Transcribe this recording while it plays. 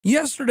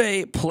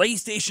Yesterday,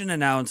 PlayStation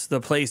announced the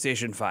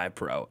PlayStation 5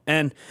 Pro,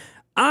 and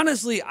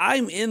honestly,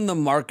 I'm in the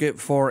market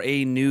for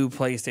a new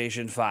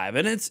PlayStation 5,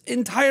 and it's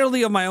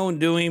entirely of my own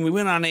doing. We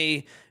went on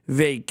a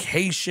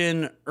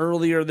vacation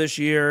earlier this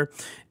year,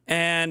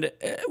 and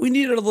we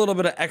needed a little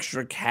bit of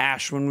extra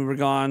cash when we were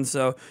gone,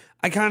 so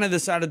I kind of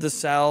decided to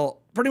sell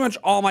pretty much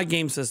all my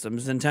game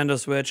systems, Nintendo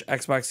Switch,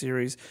 Xbox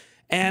Series,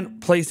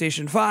 and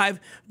PlayStation 5,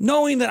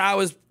 knowing that I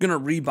was going to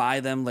rebuy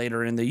them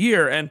later in the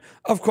year. And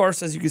of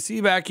course, as you can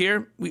see back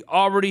here, we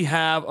already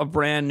have a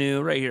brand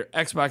new, right here,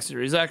 Xbox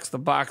Series X. The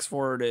box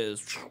for it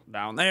is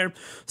down there.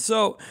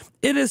 So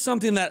it is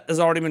something that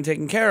has already been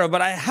taken care of,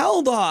 but I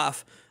held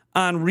off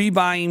on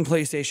rebuying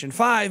PlayStation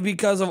 5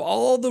 because of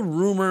all the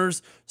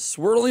rumors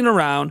swirling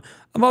around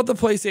about the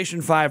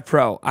PlayStation 5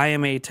 Pro. I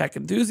am a tech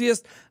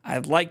enthusiast. I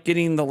like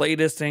getting the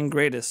latest and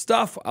greatest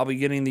stuff. I'll be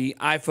getting the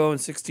iPhone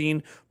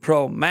 16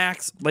 Pro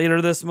Max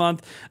later this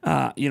month.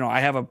 I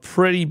have a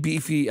pretty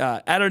beefy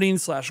editing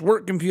 /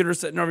 work computer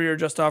sitting over here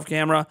just off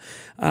camera.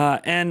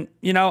 I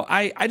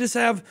just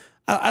have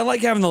I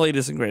like having the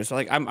latest and greatest.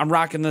 Like I'm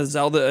rocking the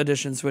Zelda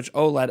Edition Switch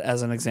OLED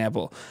as an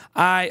example.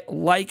 I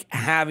like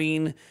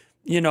having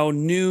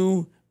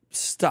new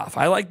stuff.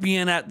 I like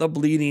being at the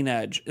bleeding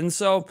edge. And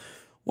so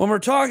when we're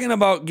talking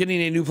about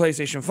getting a new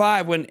PlayStation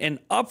 5, when an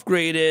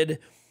upgraded,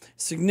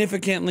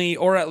 significantly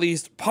or at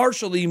least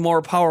partially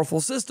more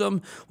powerful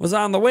system was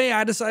on the way,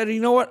 I decided,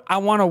 you know what? I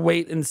want to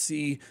wait and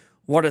see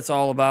what it's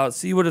all about,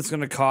 see what it's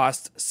going to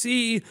cost,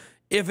 see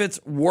if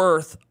it's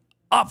worth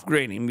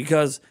upgrading.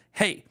 Because,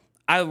 hey,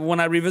 when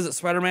I revisit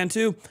Spider-Man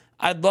 2,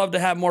 I'd love to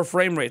have more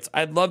frame rates.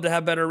 I'd love to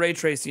have better ray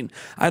tracing.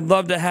 I'd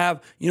love to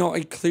have,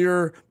 a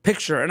clearer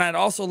picture. And I'd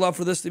also love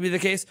for this to be the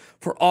case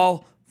for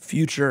all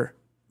future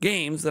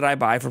games that I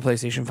buy for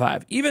PlayStation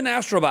 5. Even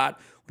Astrobot,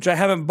 which I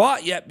haven't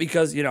bought yet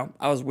because,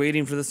 I was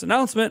waiting for this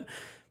announcement.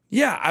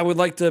 Yeah, I would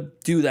like to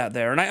do that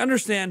there. And I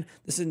understand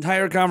this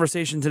entire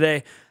conversation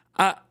today.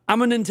 I'm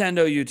a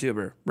Nintendo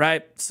YouTuber,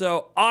 right?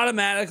 So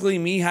automatically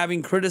me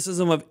having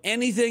criticism of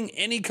anything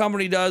any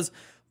company does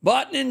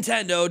but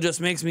Nintendo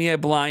just makes me a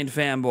blind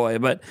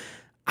fanboy. But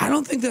I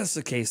don't think that's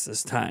the case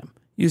this time.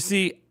 You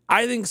see,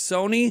 I think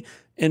Sony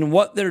and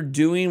what they're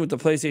doing with the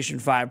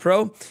PlayStation 5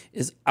 Pro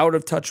is out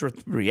of touch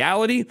with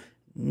reality,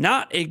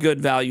 not a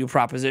good value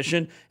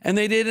proposition, and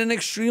they did an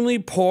extremely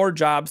poor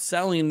job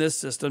selling this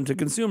system to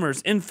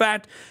consumers. In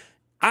fact,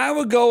 I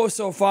would go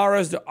so far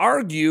as to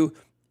argue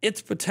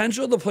its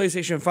potential, the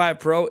PlayStation 5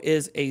 Pro,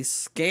 is a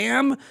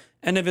scam.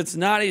 And if it's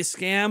not a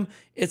scam,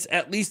 it's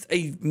at least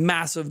a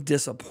massive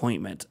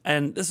disappointment.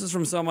 And this is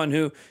from someone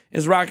who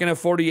is rocking a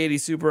 4080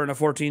 Super and a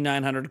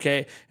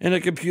 14900K and a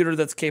computer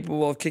that's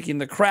capable of kicking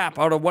the crap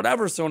out of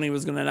whatever Sony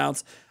was going to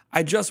announce.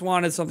 I just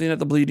wanted something at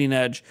the bleeding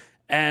edge,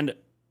 and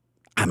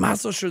I'm not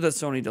so sure that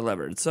Sony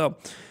delivered. So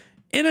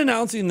in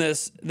announcing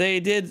this, they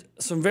did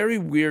some very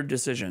weird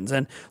decisions.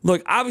 And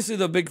look, obviously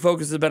the big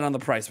focus has been on the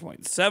price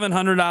point.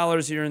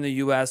 $700 here in the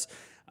US.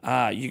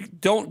 You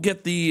don't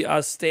get the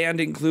stand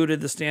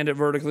included, to stand it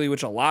vertically,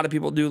 which a lot of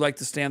people do like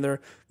to stand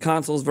their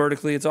consoles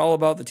vertically. It's all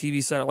about the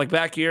TV setup. Like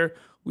back here,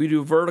 we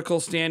do vertical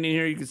standing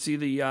here. You can see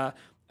the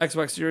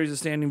Xbox Series is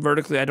standing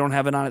vertically. I don't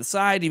have it on its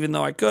side, even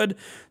though I could.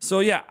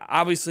 So yeah,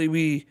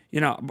 obviously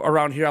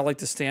around here, I like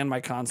to stand my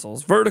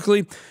consoles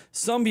vertically.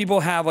 Some people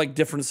have like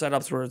different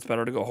setups where it's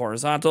better to go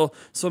horizontal.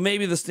 So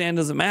maybe the stand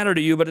doesn't matter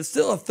to you, but it's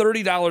still a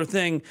 $30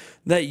 thing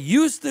that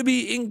used to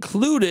be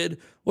included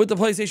with the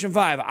PlayStation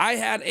 5. I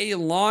had a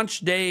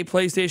launch day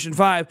PlayStation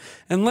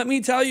 5, and let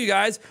me tell you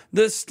guys,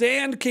 the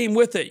stand came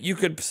with it. You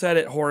could set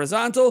it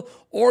horizontal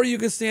or you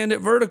could stand it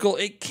vertical.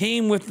 It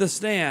came with the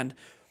stand.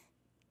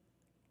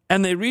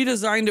 And they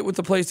redesigned it with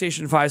the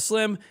PlayStation 5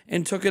 Slim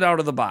and took it out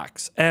of the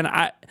box. And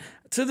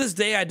to this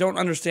day, I don't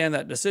understand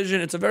that decision.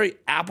 It's a very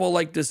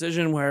Apple-like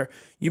decision where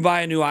you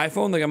buy a new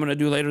iPhone, like I'm going to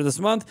do later this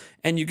month,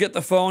 and you get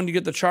the phone, you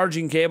get the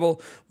charging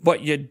cable,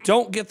 but you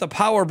don't get the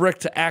power brick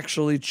to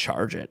actually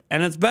charge it.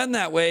 And it's been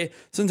that way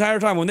this entire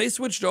time. When they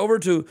switched over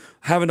to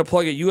having to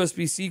plug a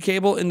USB-C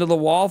cable into the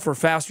wall for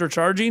faster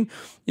charging,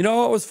 you know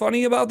what was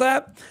funny about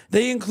that?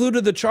 They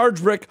included the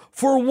charge brick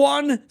for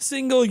 1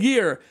 single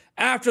year.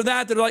 After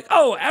that, they're like,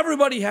 oh,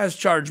 everybody has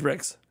charge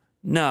bricks.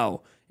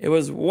 No, it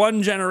was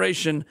one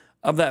generation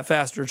of that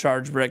faster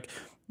charge brick.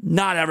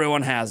 Not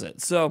everyone has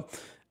it. So,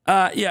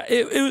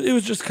 it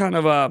was just kind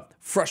of a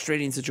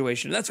frustrating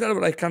situation. That's kind of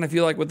what I kind of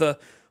feel like with the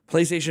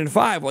PlayStation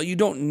 5. Well, you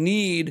don't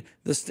need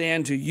the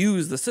stand to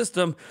use the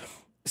system.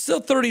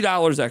 Still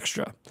 $30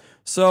 extra.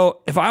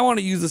 So if I want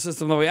to use the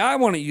system the way I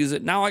want to use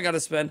it, now I got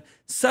to spend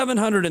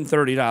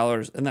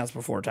 $730, and that's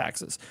before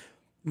taxes.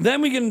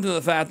 Then we get into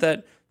the fact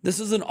that this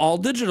is an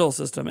all-digital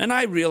system, and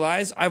I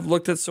realize I've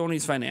looked at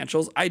Sony's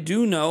financials. I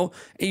do know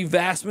a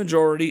vast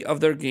majority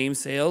of their game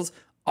sales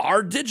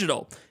are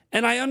digital,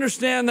 and I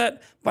understand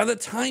that by the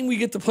time we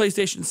get to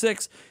PlayStation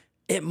 6,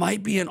 it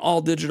might be an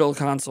all-digital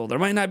console. There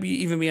might not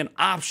even be an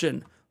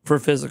option for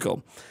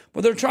physical,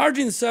 but they're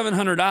charging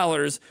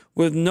 $700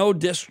 with no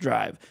disc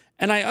drive,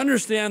 and I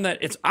understand that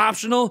it's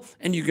optional,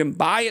 and you can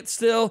buy it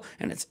still,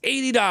 and it's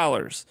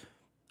 $80.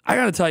 I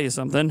got to tell you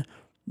something.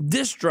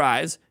 Disk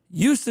drives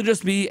used to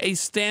just be a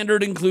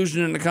standard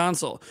inclusion in the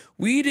console.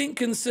 We didn't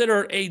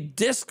consider a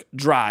disk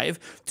drive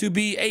to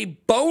be a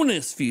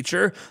bonus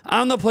feature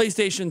on the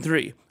PlayStation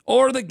 3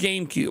 or the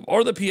GameCube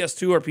or the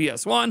PS2 or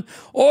PS1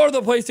 or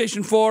the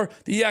PlayStation 4,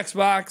 the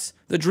Xbox,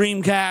 the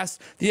Dreamcast,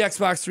 the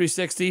Xbox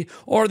 360,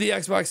 or the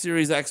Xbox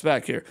Series X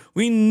back here.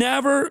 We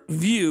never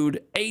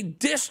viewed a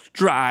disk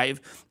drive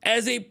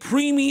as a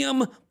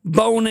premium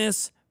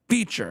bonus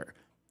feature.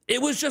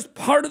 It was just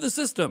part of the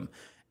system.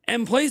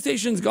 And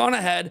PlayStation's gone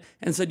ahead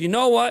and said, you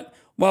know what?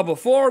 Well,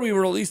 before we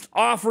were at least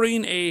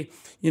offering a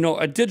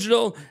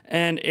digital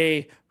and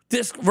a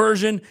disc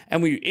version,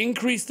 and we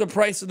increased the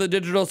price of the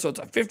digital, so it's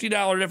a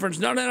 $50 difference.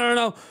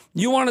 No.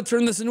 You want to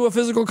turn this into a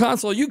physical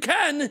console? You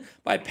can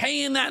by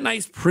paying that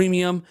nice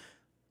premium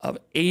of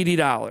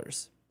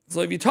 $80.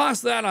 So if you toss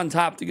that on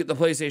top to get the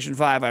PlayStation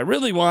 5 I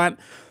really want,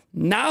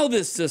 now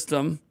this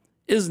system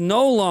is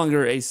no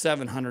longer a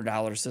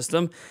 $700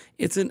 system.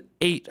 It's an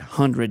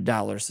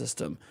 $800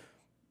 system.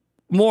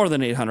 More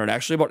than $800,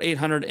 actually, about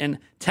 $810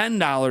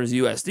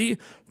 USD.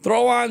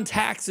 Throw on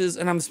taxes,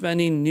 and I'm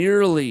spending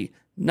nearly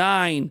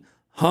 $900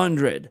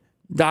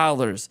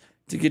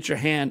 to get your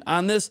hand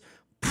on this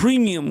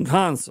premium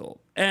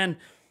console. And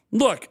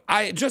look,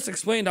 I just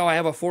explained how I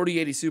have a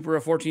 4080 Super,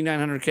 a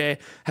 14900K,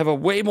 have a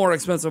way more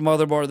expensive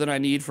motherboard than I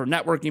need for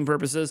networking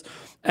purposes.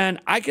 And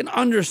I can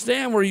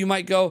understand where you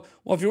might go,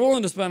 well, if you're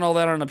willing to spend all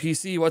that on a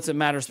PC, what's it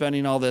matter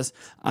spending all this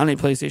on a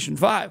PlayStation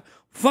 5?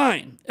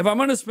 Fine. If I'm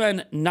going to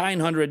spend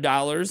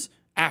 $900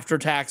 after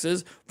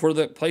taxes for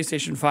the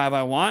PlayStation 5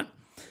 I want,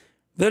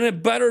 then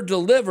it better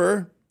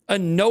deliver a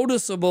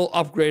noticeable,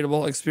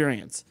 upgradable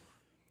experience.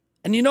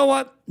 And you know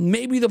what?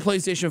 Maybe the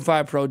PlayStation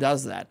 5 Pro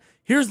does that.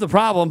 Here's the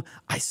problem.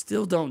 I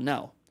still don't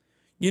know.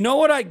 You know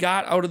what I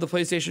got out of the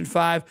PlayStation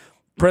 5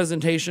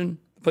 presentation,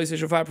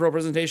 PlayStation 5 Pro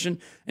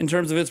presentation, in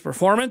terms of its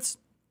performance?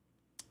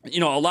 A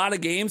lot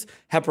of games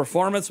have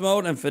performance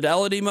mode and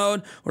fidelity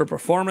mode, where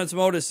performance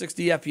mode is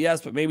 60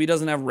 FPS, but maybe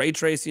doesn't have ray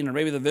tracing, or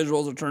maybe the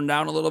visuals are turned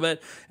down a little bit.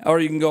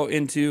 Or you can go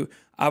into,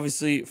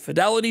 obviously,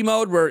 fidelity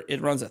mode, where it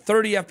runs at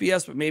 30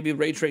 FPS, but maybe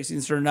ray tracing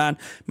is turned on.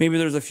 Maybe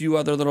there's a few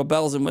other little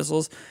bells and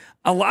whistles.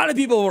 A lot of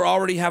people were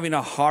already having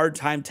a hard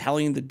time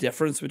telling the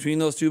difference between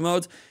those two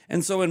modes.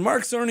 And so when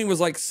Mark Cerny was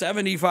like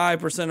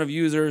 75% of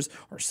users,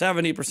 or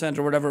 70%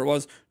 or whatever it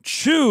was,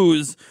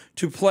 choose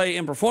to play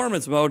in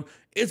performance mode,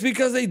 it's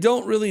because they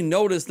don't really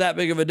notice that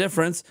big of a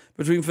difference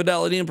between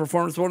fidelity and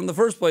performance mode in the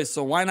first place.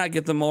 So why not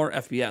get them more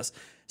FPS?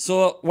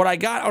 So what I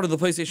got out of the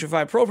PlayStation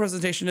 5 Pro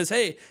presentation is,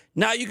 hey,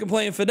 now you can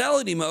play in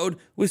fidelity mode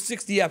with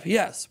 60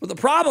 FPS. But the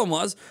problem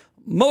was,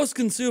 most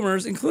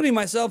consumers, including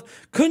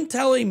myself, couldn't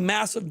tell a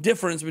massive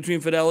difference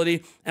between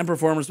fidelity and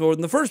performance mode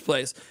in the first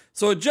place.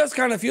 So it just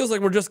kind of feels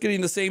like we're just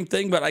getting the same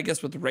thing, but I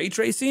guess with ray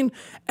tracing.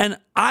 And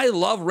I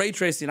love ray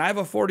tracing. I have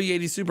a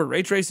 4080 Super.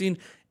 Ray tracing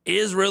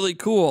is really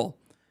cool.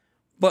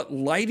 But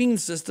lighting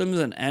systems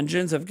and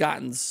engines have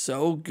gotten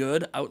so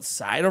good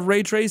outside of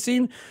ray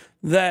tracing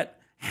that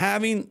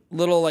having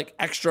little like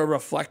extra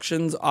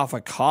reflections off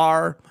a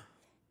car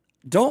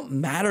don't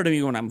matter to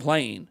me when I'm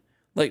playing.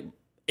 Like,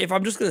 if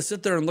I'm just going to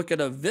sit there and look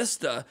at a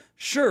vista,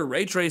 sure,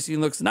 ray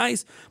tracing looks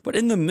nice, but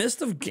in the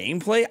midst of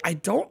gameplay, I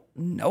don't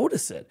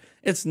notice it.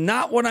 It's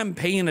not what I'm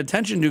paying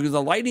attention to, because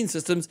the lighting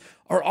systems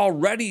are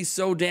already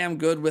so damn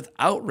good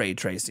without ray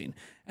tracing.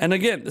 And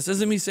again, this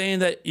isn't me saying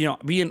that,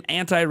 being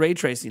anti-ray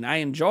tracing. I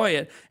enjoy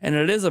it, and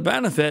it is a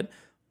benefit,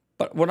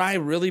 but would I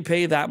really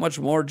pay that much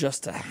more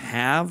just to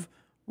have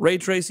ray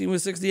tracing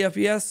with 60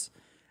 FPS?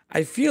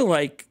 I feel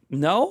like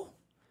no.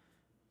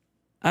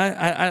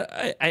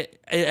 I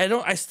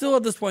still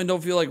at this point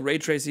don't feel like ray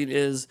tracing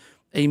is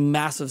a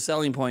massive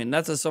selling point. And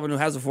that's as someone who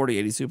has a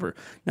 4080 Super.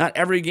 Not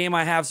every game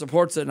I have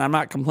supports it, and I'm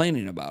not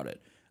complaining about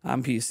it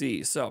on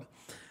PC. So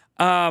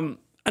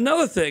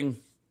another thing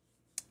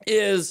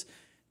is,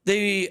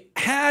 they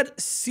had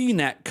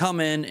CNET come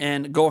in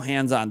and go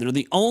hands-on. They're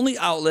the only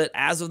outlet,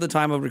 as of the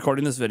time of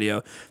recording this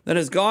video, that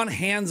has gone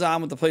hands-on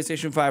with the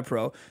PlayStation 5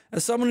 Pro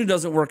as someone who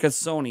doesn't work at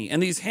Sony.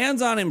 And these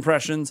hands-on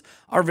impressions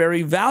are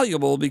very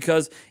valuable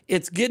because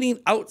it's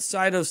getting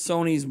outside of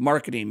Sony's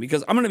marketing.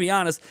 Because I'm going to be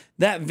honest,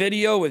 that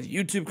video with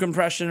YouTube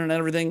compression and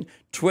everything,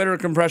 Twitter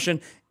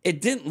compression, it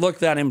didn't look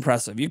that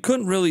impressive. You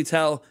couldn't really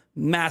tell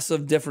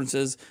massive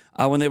differences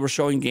when they were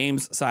showing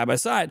games side by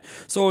side.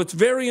 So it's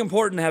very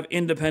important to have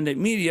independent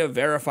media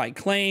verify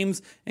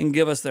claims and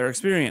give us their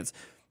experience.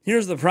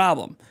 Here's the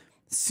problem.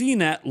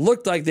 CNET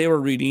looked like they were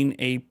reading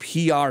a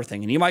PR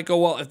thing. And you might go,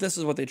 well, if this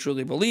is what they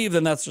truly believe,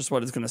 then that's just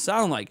what it's going to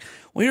sound like.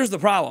 Well, here's the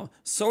problem.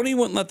 Sony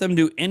wouldn't let them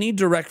do any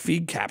direct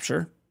feed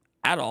capture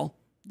at all.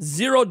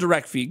 Zero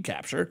direct feed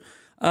capture.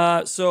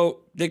 So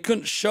they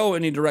couldn't show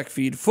any direct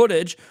feed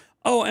footage.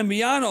 Oh, and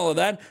beyond all of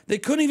that, they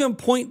couldn't even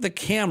point the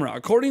camera.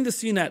 According to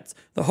CNET,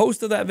 the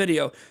host of that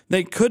video,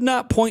 they could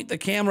not point the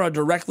camera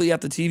directly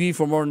at the TV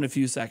for more than a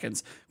few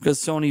seconds because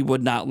Sony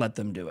would not let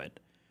them do it.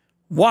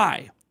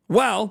 Why?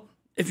 Well,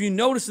 if you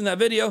notice in that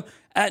video,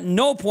 at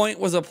no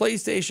point was a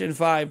PlayStation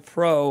 5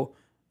 Pro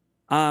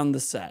on the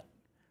set.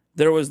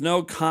 There was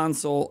no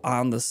console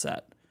on the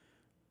set.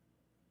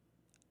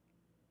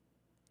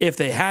 if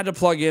they had to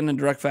plug in a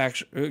direct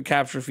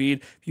capture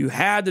feed, if you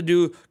had to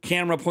do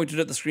camera pointed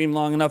at the screen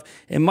long enough,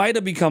 it might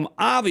have become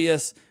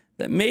obvious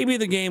that maybe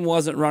the game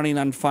wasn't running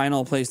on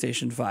final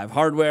PlayStation 5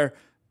 hardware,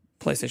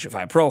 PlayStation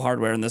 5 Pro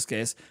hardware in this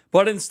case,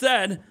 but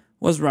instead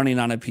was running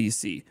on a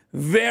PC.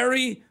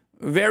 Very,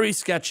 very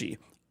sketchy.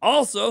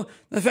 Also,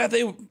 the fact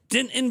they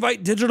didn't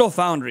invite Digital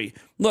Foundry.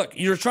 Look,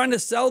 you're trying to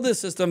sell this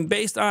system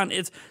based on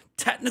its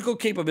technical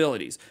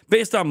capabilities,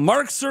 based on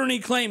Mark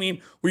Cerny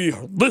claiming we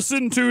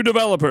listened to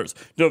developers.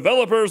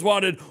 Developers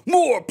wanted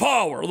more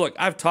power. Look,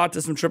 I've talked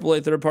to some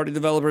AAA third-party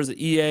developers at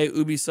EA,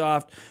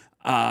 Ubisoft,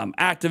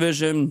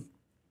 Activision,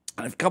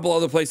 and a couple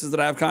other places that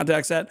I have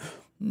contacts at.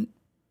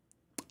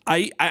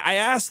 I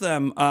asked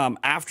them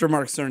after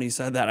Mark Cerny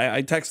said that.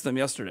 I texted them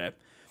yesterday.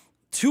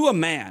 To a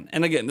man,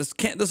 and again, this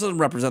doesn't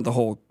represent the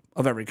whole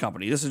of every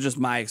company. This is just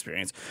my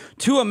experience.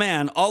 To a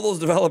man, all those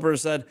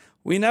developers said,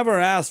 we never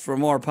asked for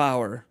more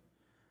power.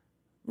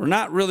 We're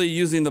not really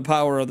using the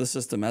power of the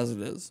system as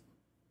it is.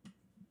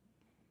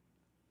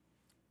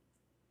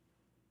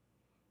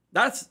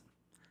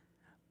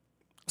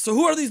 So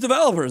who are these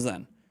developers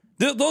then?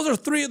 Those are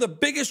three of the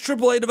biggest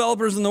AAA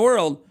developers in the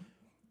world.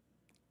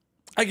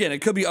 Again, it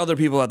could be other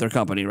people at their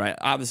company, right?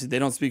 Obviously, they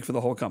don't speak for the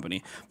whole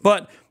company.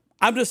 But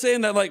I'm just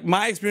saying that, like,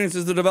 my experience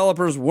is the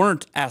developers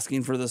weren't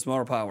asking for this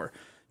more power.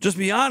 Just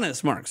be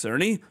honest, Mark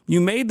Cerny. You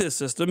made this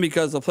system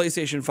because the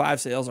PlayStation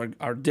 5 sales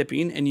are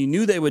dipping, and you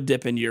knew they would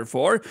dip in year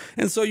 4,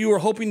 and so you were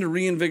hoping to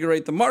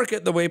reinvigorate the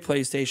market the way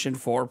PlayStation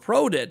 4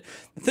 Pro did.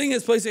 The thing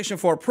is, PlayStation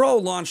 4 Pro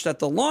launched at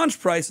the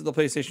launch price of the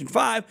PlayStation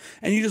 5,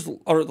 and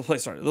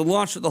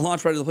launched at the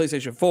launch price of the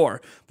PlayStation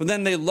 4, but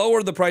then they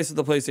lowered the price of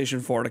the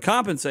PlayStation 4 to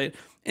compensate.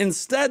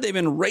 Instead, they've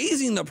been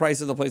raising the price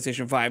of the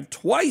PlayStation 5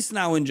 twice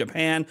now in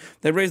Japan.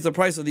 They raised the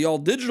price of the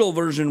all-digital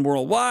version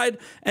worldwide,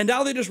 and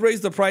now they just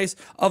raised the price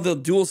of the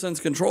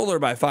DualSense controller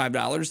by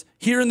 $5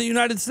 here in the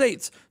United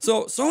States.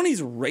 So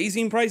Sony's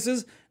raising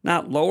prices,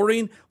 not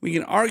lowering. We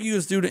can argue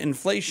it's due to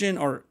inflation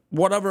or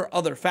whatever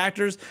other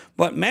factors,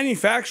 but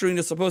manufacturing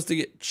is supposed to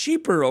get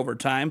cheaper over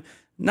time,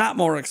 not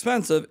more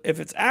expensive. If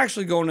it's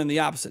actually going in the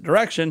opposite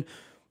direction,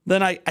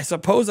 then I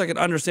suppose I could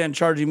understand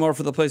charging more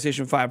for the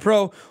PlayStation 5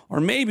 Pro, or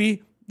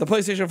maybe the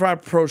PlayStation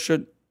 5 Pro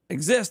should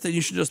exist, and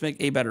you should just make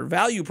a better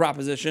value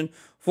proposition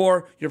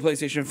for your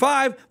PlayStation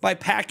 5 by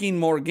packing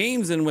more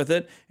games in with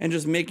it and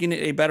just making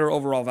it a better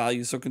overall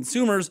value so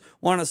consumers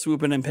want to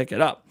swoop in and pick it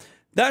up.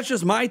 That's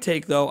just my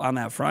take, though, on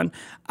that front.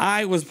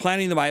 I was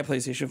planning to buy a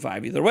PlayStation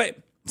 5 either way.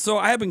 So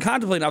I have been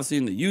contemplating, obviously,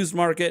 in the used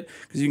market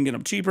because you can get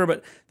them cheaper.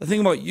 But the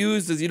thing about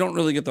used is you don't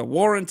really get the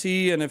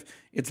warranty. And if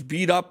it's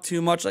beat up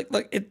too much, like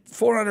it's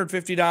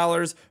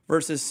 $450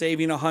 versus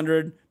saving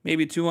 $100,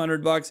 maybe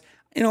 $200.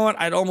 You know what?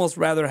 I'd almost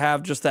rather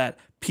have just that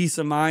peace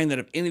of mind that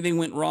if anything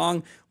went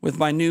wrong with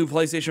my new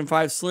PlayStation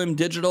 5 Slim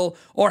Digital,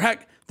 or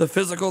heck, the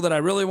physical that I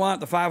really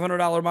want, the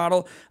 $500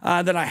 model,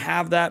 then I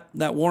have that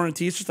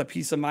warranty. It's just a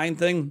peace of mind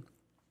thing.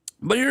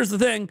 But here's the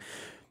thing.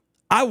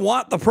 I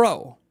want the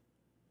Pro.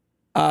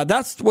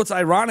 That's what's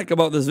ironic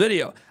about this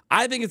video.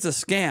 I think it's a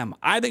scam.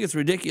 I think it's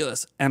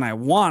ridiculous, and I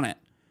want it.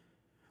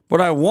 But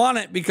I want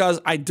it because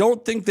I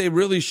don't think they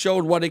really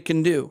showed what it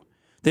can do.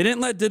 They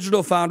didn't let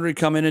Digital Foundry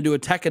come in and do a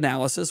tech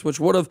analysis, which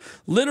would have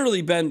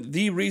literally been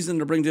the reason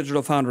to bring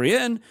Digital Foundry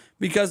in,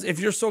 because if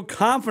you're so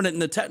confident in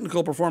the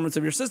technical performance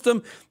of your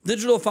system,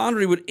 Digital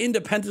Foundry would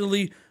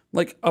independently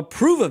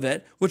approve of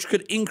it, which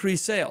could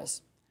increase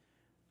sales.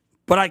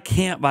 But I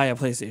can't buy a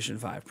PlayStation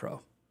 5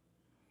 Pro.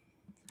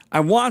 I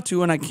want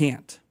to, and I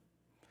can't.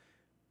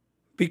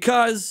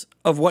 Because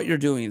of what you're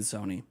doing,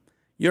 Sony.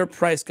 You're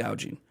price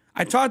gouging.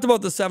 I talked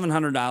about the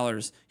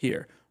 $700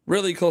 here.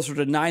 Really closer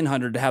to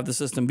 $900 to have the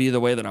system be the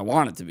way that I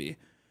want it to be.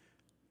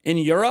 In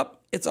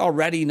Europe, it's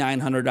already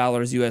 $900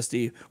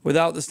 USD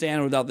without the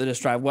stand, without the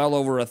disk drive, well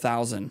over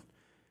 $1,000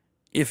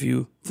 if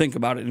you think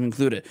about it and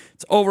include it.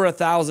 It's over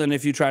 $1,000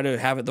 if you try to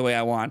have it the way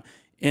I want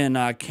in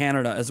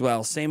Canada as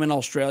well. Same in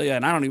Australia,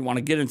 and I don't even want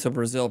to get into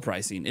Brazil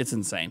pricing. It's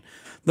insane.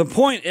 The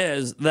point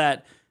is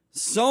that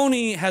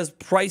Sony has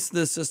priced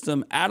this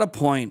system at a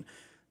point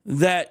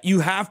that you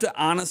have to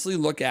honestly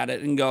look at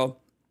it and go,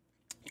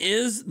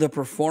 is the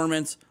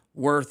performance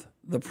worth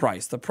the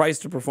price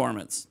to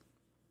performance?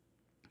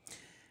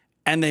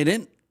 And they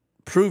didn't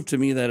prove to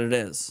me that it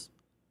is.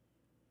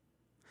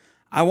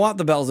 I want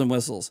the bells and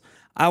whistles.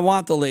 I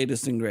want the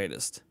latest and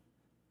greatest.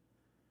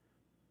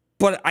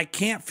 But I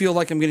can't feel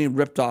like I'm getting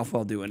ripped off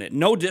while doing it.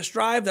 No disk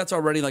drive, that's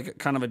already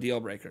kind of a deal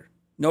breaker.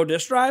 No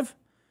disk drive?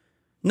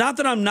 Not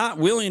that I'm not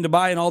willing to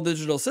buy an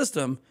all-digital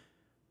system,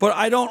 but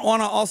I don't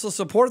want to also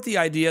support the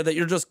idea that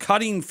you're just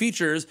cutting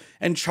features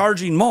and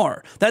charging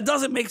more. That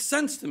doesn't make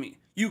sense to me.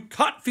 You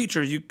cut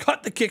features, you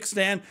cut the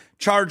kickstand,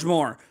 charge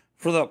more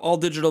for the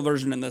all-digital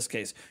version in this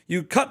case.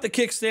 You cut the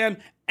kickstand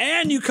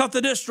and you cut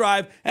the disk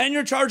drive and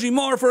you're charging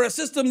more for a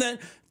system that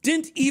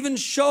didn't even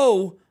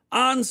show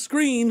on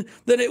screen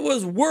that it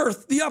was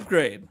worth the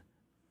upgrade.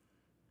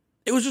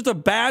 It was just a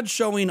bad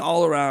showing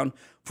all around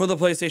for the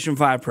PlayStation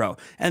 5 Pro.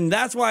 And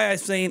that's why I'm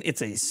saying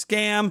it's a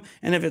scam.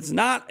 And if it's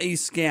not a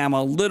scam,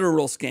 a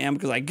literal scam,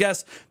 because I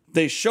guess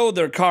They showed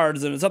their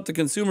cards, and it's up to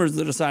consumers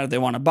to decide if they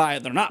want to buy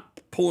it. They're not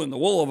pulling the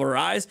wool over our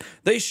eyes.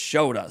 They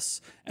showed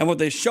us. And what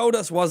they showed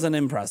us wasn't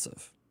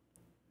impressive.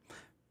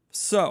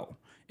 So,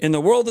 in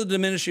the world of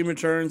diminishing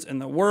returns, in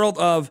the world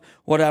of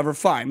whatever,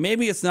 fine.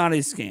 Maybe it's not a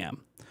scam.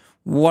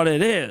 What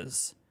it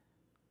is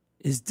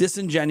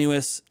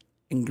disingenuous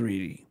and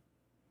greedy.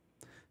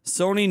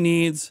 Sony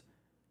needs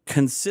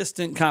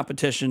consistent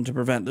competition to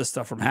prevent this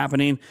stuff from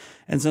happening.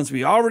 And since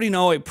we already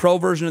know a pro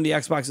version of the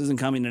Xbox isn't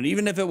coming, and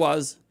even if it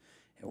was,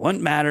 it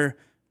wouldn't matter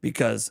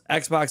because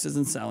Xbox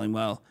isn't selling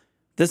well.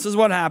 This is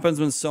what happens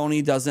when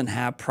Sony doesn't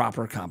have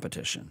proper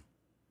competition.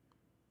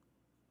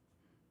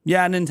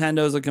 Yeah,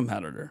 Nintendo's a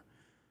competitor,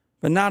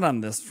 but not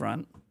on this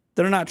front.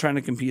 They're not trying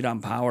to compete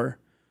on power.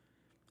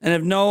 And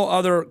if no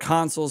other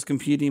console's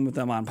competing with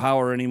them on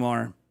power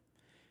anymore,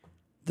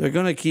 they're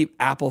going to keep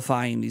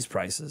Applefying these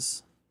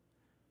prices.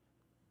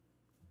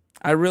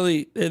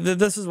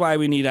 This is why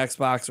we need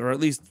Xbox, or at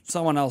least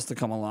someone else, to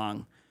come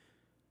along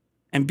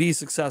and be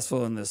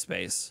successful in this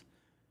space.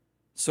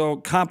 So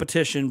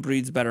competition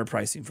breeds better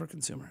pricing for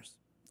consumers.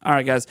 All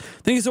right, guys.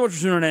 Thank you so much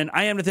for tuning in.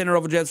 I am Nathaniel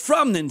Rovaljets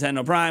from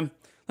Nintendo Prime.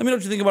 Let me know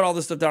what you think about all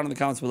this stuff down in the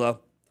comments below.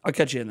 I'll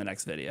catch you in the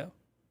next video.